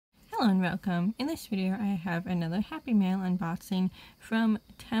Hello and welcome. In this video I have another Happy Mail unboxing from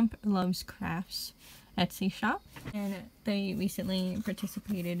templovescrafts Etsy shop, and they recently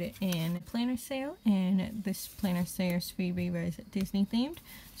participated in a planner sale, and this planner sales freebie was Disney themed.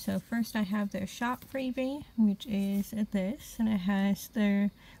 So first I have their shop freebie, which is this, and it has their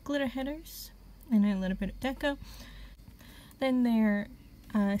glitter headers and a little bit of deco. Then their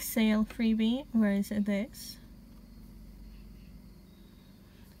sale freebie was this.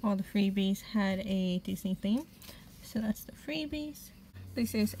 All the freebies had a Disney theme, so that's the freebies.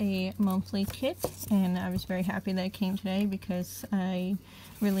 This is a monthly kit, and I was very happy that it came today because I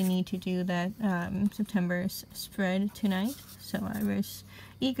really need to do that September's spread tonight, so I was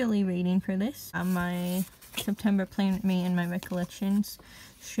eagerly waiting for this. My September Plan With Me and my recollections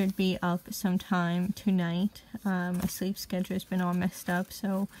should be up sometime tonight. My sleep schedule has been all messed up,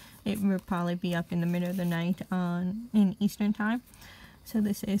 so it will probably be up in the middle of the night in Eastern time. So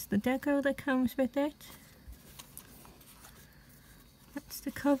this is the deco that comes with it. That's the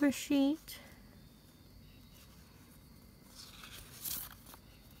cover sheet.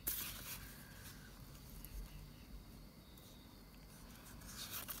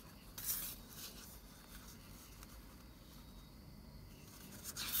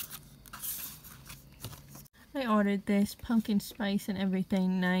 I ordered this pumpkin spice and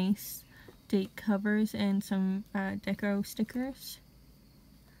everything nice date covers and some deco stickers.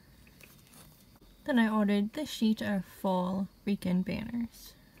 Then I ordered this sheet of fall weekend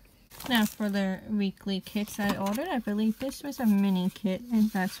banners. Now for their weekly kits I ordered, I believe this was a mini kit,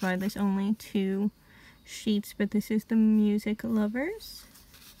 and that's why there's only 2 sheets, but this is the music lovers.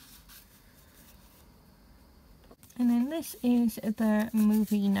 And then this is the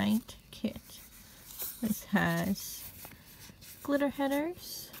movie night kit. This has glitter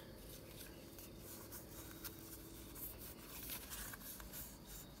headers,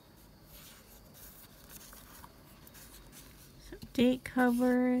 date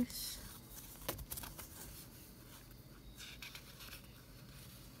covers,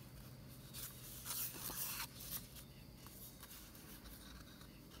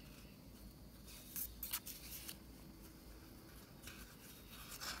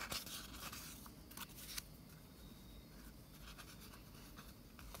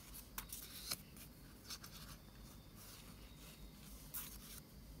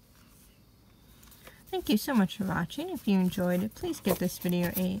 Thank you so much for watching. If you enjoyed it, please give this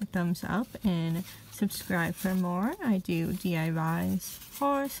video a thumbs up and subscribe for more. I do DIYs,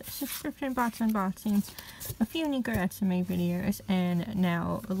 horse, subscription box unboxings, a few unique Etsy videos, and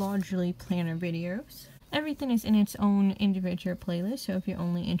now largely planner videos. Everything is in its own individual playlist, so if you're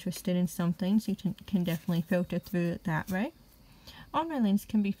only interested in some things, you can definitely filter through it that way. All my links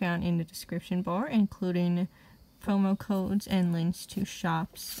can be found in the description bar, including promo codes and links to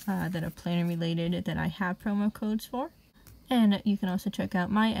shops that are planner related that I have promo codes for. And you can also check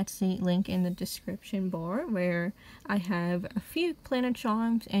out my Etsy link in the description bar, where I have a few planner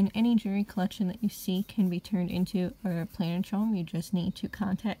charms, and any jewelry collection that you see can be turned into a planner charm. You just need to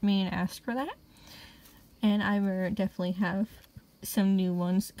contact me and ask for that. And I will definitely have some new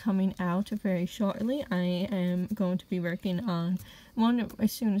ones coming out very shortly. I am going to be working on one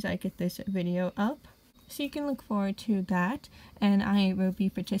as soon as I get this video up. So you can look forward to that, and I will be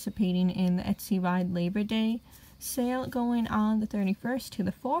participating in the Etsy-wide Labor Day sale going on the 31st to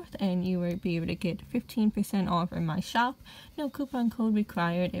the 4th, and you will be able to get 15% off in my shop. No coupon code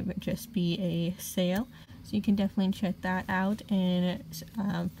required, it would just be a sale. So you can definitely check that out, and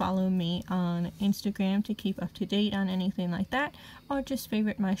follow me on Instagram to keep up to date on anything like that, or just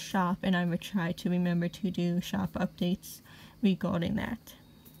favorite my shop, and I will try to remember to do shop updates regarding that.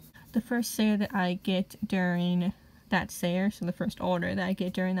 The first sale that I get during that sale, so the first order that I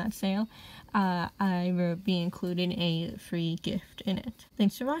get during that sale, I will be including a free gift in it.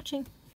 Thanks for watching.